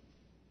know.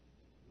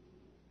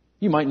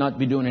 You might not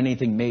be doing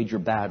anything major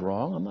bad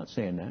wrong. I'm not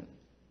saying that.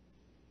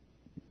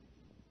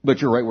 But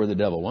you're right where the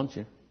devil wants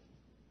you.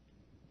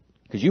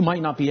 Because you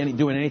might not be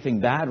doing anything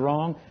bad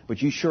wrong,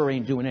 but you sure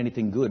ain't doing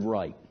anything good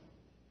right.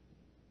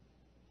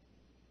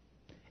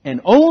 And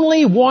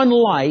only one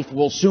life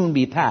will soon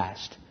be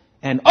passed.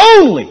 And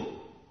only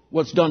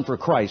what's done for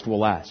Christ will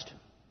last.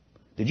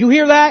 Did you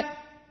hear that?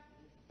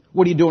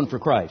 What are you doing for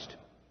Christ?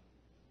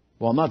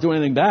 Well, I'm not doing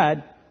anything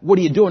bad. What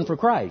are you doing for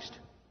Christ?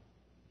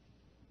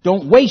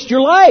 Don't waste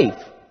your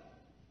life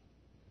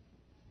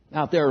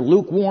out there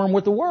lukewarm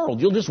with the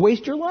world. You'll just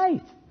waste your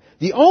life.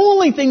 The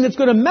only thing that's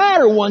going to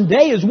matter one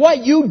day is what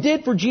you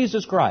did for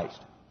Jesus Christ.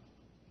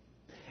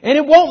 And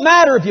it won't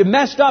matter if you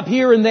messed up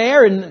here and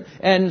there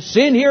and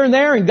sinned here and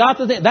there and got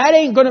the thing.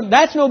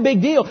 That's no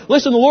big deal.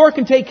 Listen, the Lord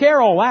can take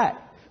care of all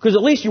that. Because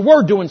at least you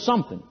were doing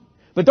something.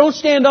 But don't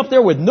stand up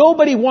there with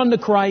nobody won to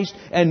Christ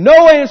and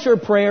no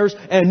answered prayers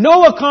and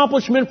no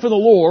accomplishment for the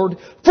Lord.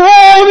 For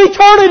all of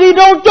eternity,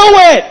 don't do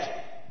it!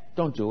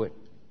 Don't do it.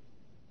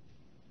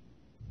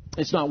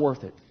 It's not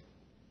worth it.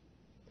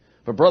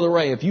 But Brother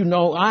Ray, if you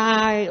know,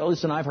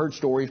 I've heard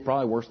stories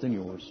probably worse than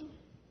yours.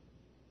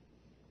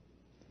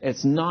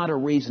 It's not a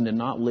reason to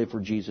not live for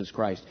Jesus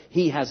Christ.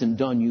 He hasn't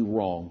done you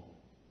wrong.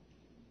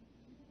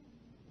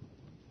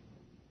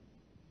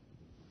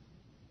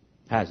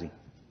 Has He?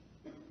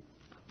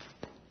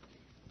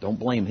 Don't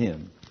blame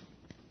Him.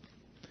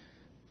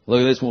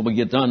 Look at this when we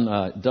get done.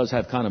 It does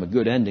have kind of a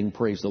good ending,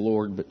 praise the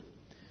Lord. But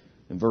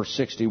in verse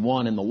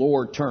 61, and the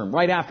Lord turned,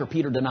 right after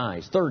Peter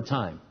denies, third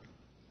time.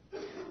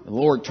 And the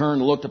Lord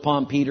turned and looked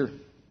upon Peter.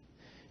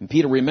 And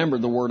Peter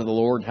remembered the word of the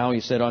Lord, how He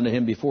said unto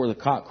him, before the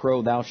cock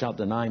crow, thou shalt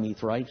deny me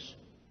thrice.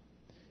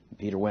 And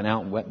Peter went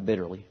out and wept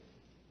bitterly.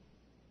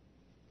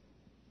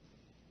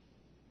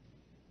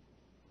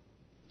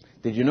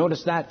 Did you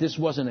notice that? This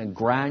wasn't a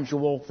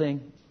gradual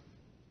thing.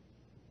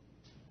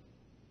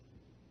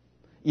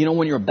 You know,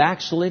 when you're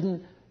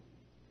backslidden,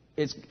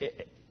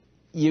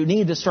 you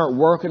need to start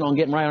working on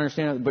getting right,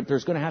 understanding, but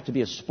there's going to have to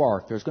be a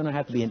spark. There's going to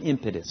have to be an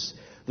impetus.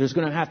 There's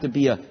going to have to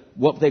be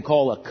what they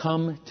call a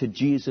come to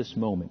Jesus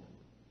moment.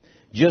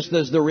 Just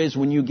as there is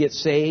when you get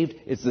saved,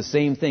 it's the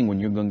same thing when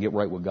you're going to get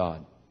right with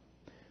God.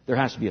 There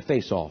has to be a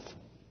face-off.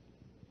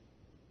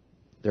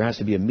 There has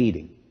to be a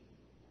meeting.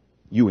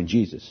 You and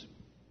Jesus.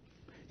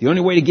 The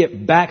only way to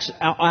get back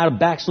out of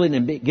backsliding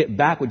and get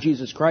back with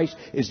Jesus Christ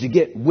is to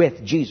get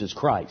with Jesus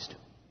Christ.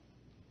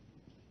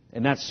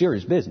 And that's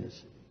serious business.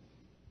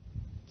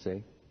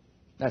 See?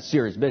 That's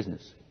serious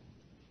business.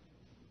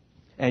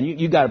 And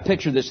you got to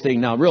picture this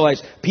thing now.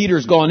 Realize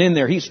Peter's gone in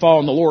there. He's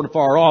following the Lord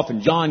far off,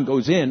 and John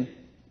goes in.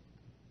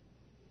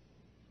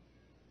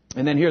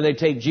 And then here they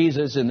take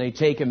Jesus and they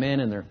take him in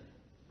and they're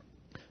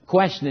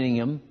questioning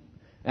him.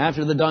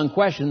 After they're done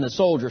questioning, the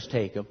soldiers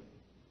take him.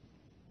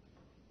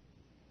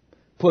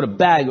 Put a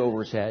bag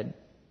over his head.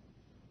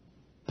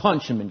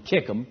 Punch him and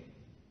kick him.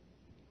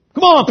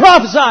 Come on,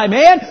 prophesy,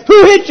 man!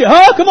 Who hit you,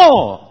 huh? Come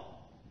on!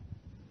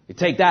 You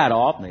take that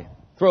off and they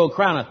throw a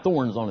crown of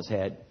thorns on his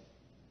head.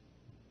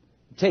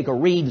 Take a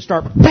reed and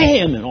start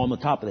bamming on the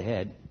top of the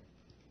head.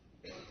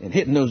 And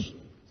hitting those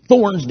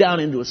thorns down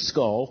into his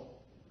skull.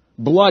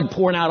 Blood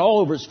pouring out all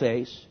over his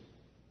face.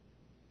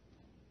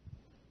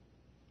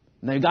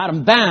 And they've got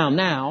him bound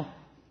now.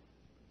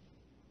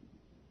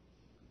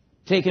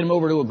 Taking him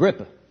over to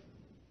Agrippa.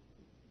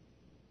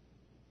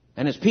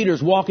 And as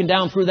Peter's walking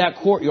down through that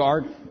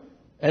courtyard,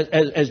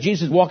 as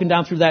Jesus is walking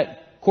down through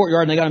that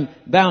courtyard and they got him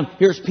bound,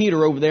 here's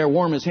Peter over there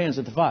warming his hands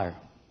at the fire.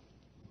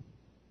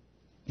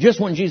 Just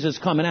when Jesus is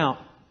coming out,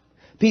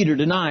 Peter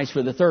denies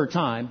for the third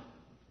time.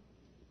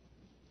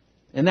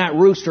 And that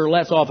rooster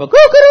lets off a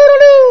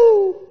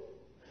cock-a-doodle-doo.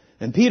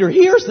 And Peter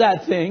hears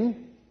that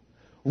thing,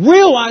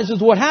 realizes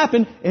what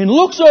happened, and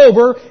looks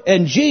over,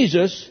 and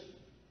Jesus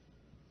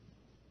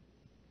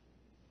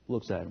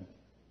looks at him.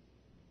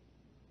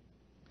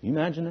 Can you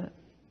imagine that?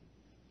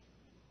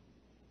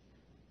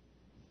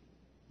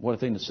 What a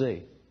thing to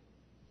see.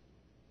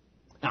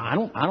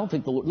 Now, I don't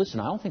think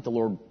the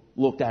Lord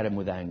looked at him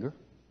with anger.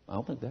 I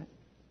don't think that.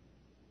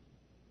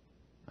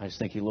 I just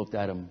think He looked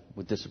at him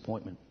with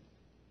disappointment.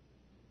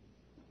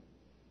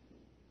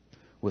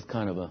 With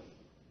kind of a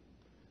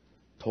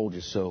told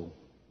you so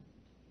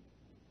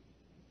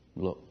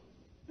look.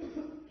 And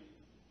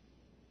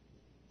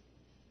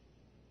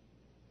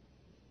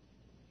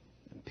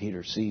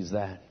Peter sees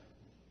that.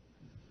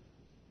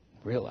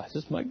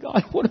 Realizes, my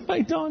God, what have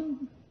I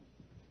done?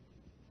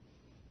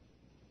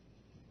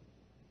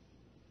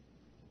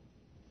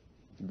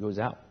 He goes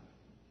out.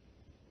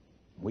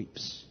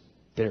 Weeps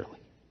bitterly.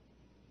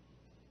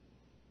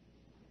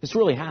 This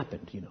really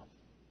happened, you know.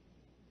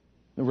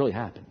 It really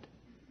happened.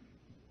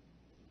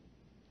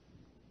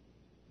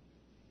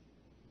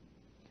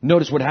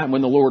 Notice what happened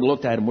when the Lord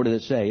looked at him. What did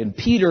it say? And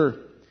Peter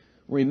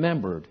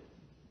remembered.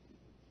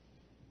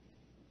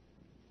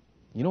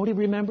 You know what he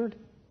remembered?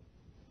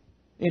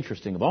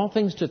 Interesting. Of all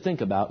things to think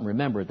about and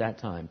remember at that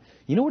time.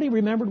 You know what he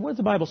remembered? What does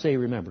the Bible say he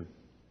remembered?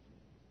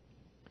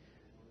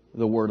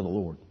 The word of the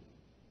Lord.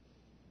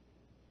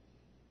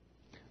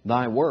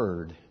 Thy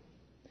word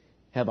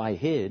have I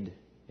hid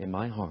in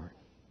my heart,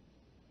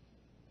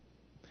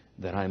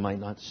 that I might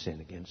not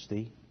sin against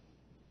thee.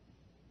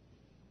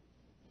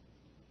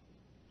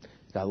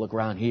 I look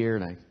around here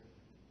and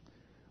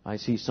I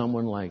see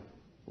someone like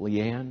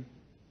Leanne.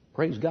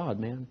 Praise God,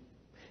 man.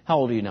 How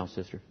old are you now,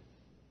 sister?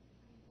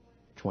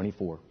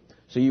 24.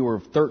 So you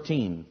were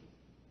 13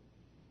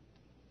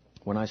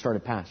 when I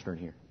started pastoring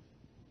here.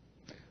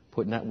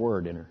 Putting that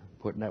word in her.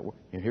 Putting that word.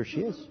 And here she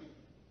is.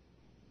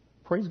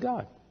 Praise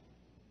God.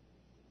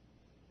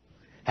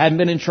 Hadn't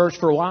been in church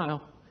for a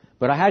while,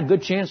 but I had a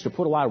good chance to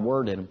put a lot of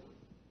word in him.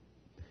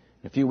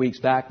 A few weeks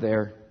back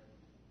there,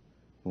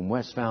 when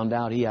Wes found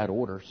out he had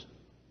orders,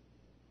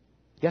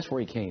 guess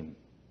where he came?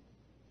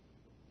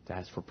 To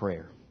ask for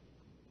prayer.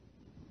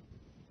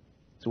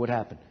 So what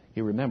happened?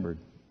 He remembered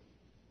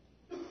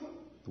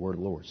the word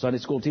of the Lord. Sunday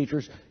school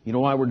teachers, you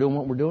know why we're doing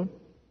what we're doing?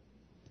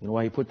 You know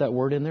why you put that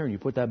word in there and you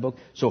put that book?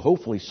 So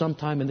hopefully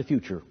sometime in the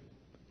future,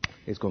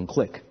 it's going to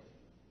click.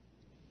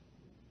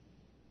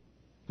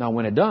 Now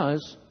when it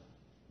does,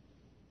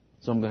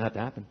 something's going to have to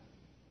happen.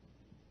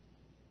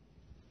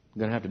 It's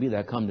going to have to be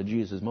that come to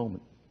Jesus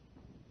moment.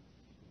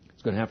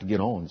 It's going to have to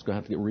get on. It's going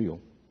to have to get real.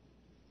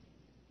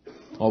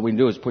 All we can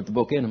do is put the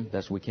book in them.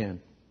 That's what we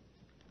can.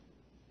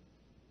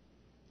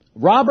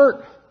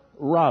 Robert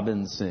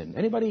Robinson.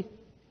 Anybody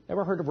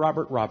ever heard of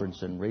Robert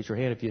Robinson? Raise your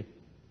hand if you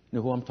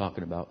know who I'm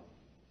talking about.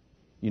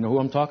 You know who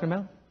I'm talking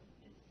about?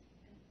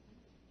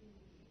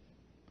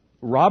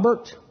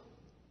 Robert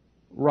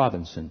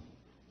Robinson.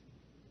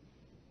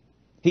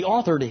 He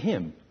authored a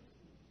hymn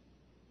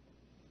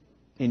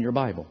in your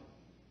Bible.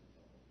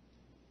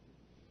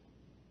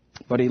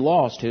 But he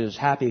lost his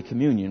happy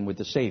communion with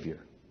the Savior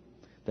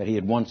that he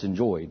had once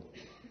enjoyed.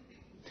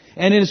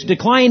 And in his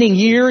declining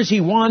years, he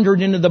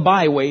wandered into the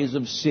byways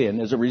of sin.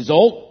 As a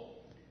result,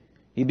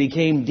 he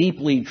became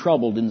deeply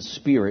troubled in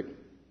spirit.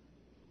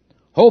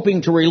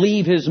 Hoping to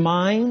relieve his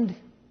mind,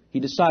 he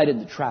decided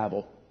to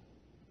travel.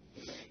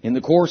 In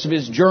the course of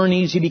his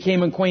journeys, he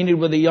became acquainted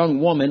with a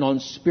young woman on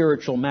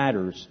spiritual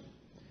matters.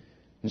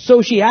 And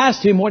so she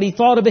asked him what he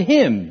thought of a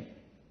hymn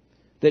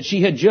that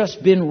she had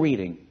just been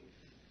reading.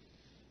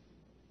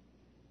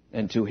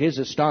 And to his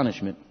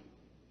astonishment,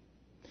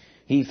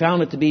 he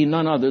found it to be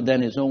none other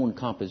than his own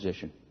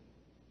composition.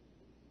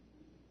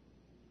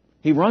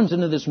 He runs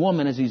into this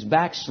woman as he's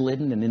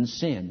backslidden and in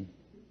sin.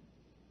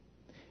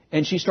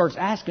 And she starts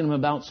asking him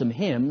about some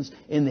hymns,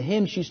 and the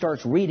hymn she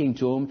starts reading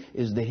to him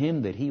is the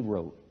hymn that he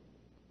wrote.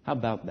 How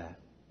about that?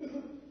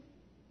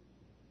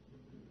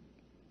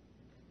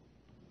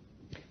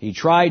 He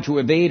tried to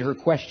evade her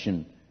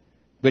question,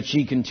 but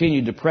she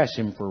continued to press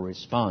him for a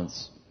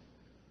response.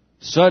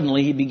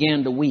 Suddenly he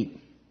began to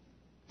weep.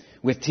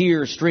 With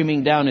tears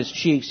streaming down his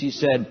cheeks, he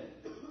said,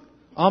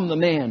 "I'm the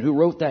man who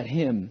wrote that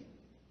hymn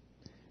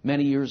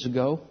many years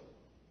ago.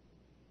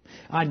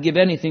 I'd give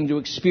anything to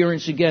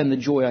experience again the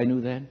joy I knew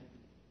then."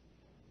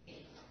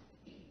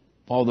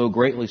 Although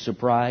greatly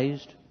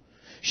surprised,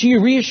 she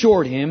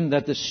reassured him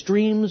that the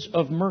streams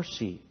of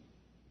mercy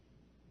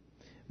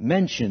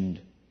mentioned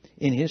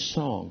in his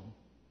song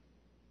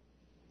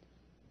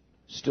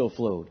still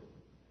flowed.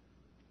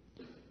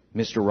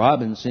 Mr.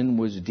 Robinson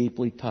was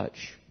deeply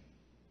touched,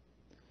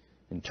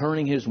 and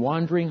turning his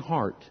wandering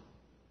heart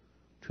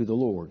to the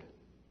Lord,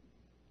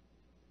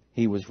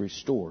 he was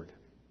restored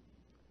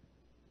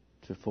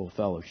to full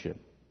fellowship.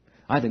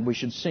 I think we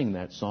should sing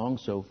that song.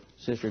 So,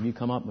 sister, if you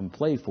come up and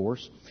play for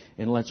us,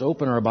 and let's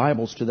open our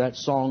Bibles to that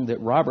song that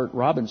Robert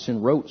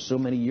Robinson wrote so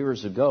many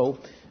years ago,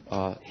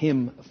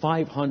 hymn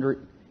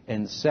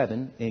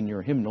 507 in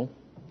your hymnal.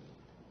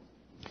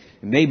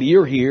 And maybe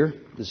you're here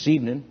this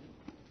evening,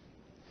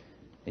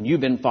 and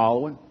you've been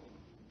following.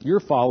 You're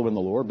following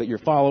the Lord, but you're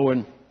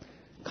following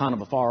kind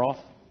of afar off.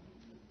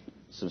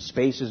 Some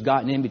space has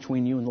gotten in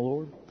between you and the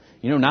Lord.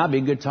 You know, now'd be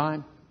a good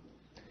time.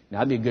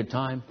 Now'd be a good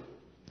time.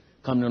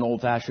 Come to an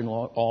old-fashioned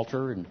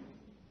altar and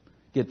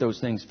get those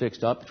things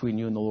fixed up between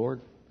you and the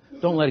Lord.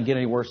 Don't let it get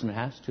any worse than it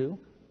has to.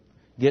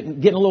 Getting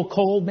a little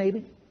cold,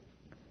 maybe.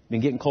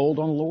 Been getting cold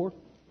on the Lord.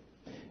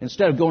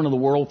 Instead of going to the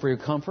world for your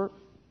comfort,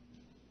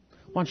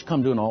 why don't you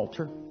come to an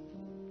altar?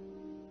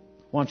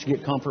 Why don't you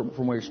get comfort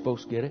from where you're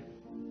supposed to get it?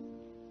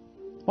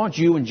 Why don't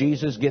you and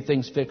Jesus get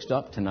things fixed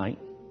up tonight?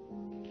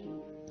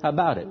 How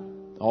about it?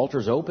 The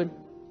altar's open.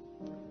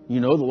 You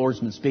know the Lord's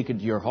been speaking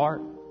to your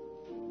heart.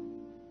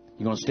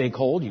 You going to stay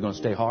cold? You going to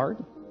stay hard?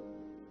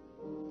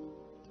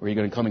 Or are you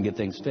going to come and get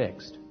things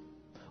fixed?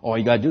 All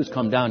you got to do is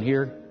come down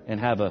here and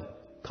have a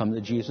come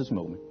to Jesus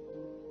moment.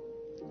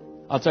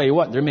 I'll tell you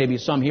what, there may be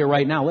some here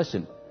right now.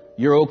 Listen,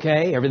 you're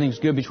okay. Everything's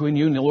good between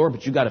you and the Lord,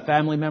 but you got a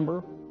family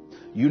member.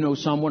 You know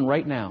someone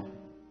right now.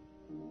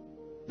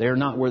 They're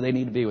not where they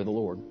need to be with the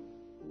Lord.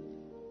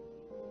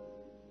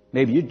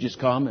 Maybe you'd just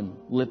come and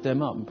lift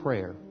them up in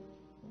prayer.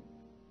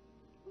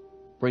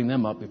 Bring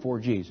them up before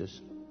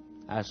Jesus.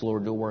 Ask the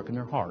Lord to do a work in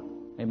their heart.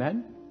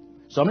 Amen?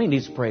 Somebody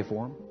needs to pray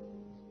for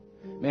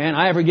them. Man,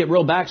 I ever get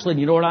real backslidden,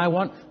 you know what I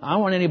want? I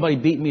don't want anybody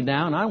beating me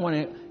down.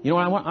 You know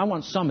what I want? I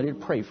want somebody to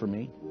pray for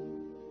me.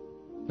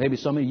 Maybe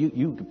somebody,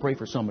 you can pray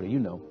for somebody you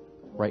know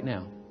right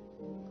now.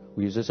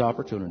 We'll use this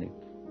opportunity.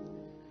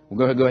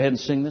 We'll go ahead and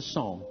sing this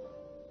song.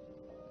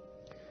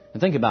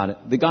 And think about it.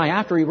 The guy,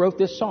 after he wrote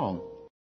this song,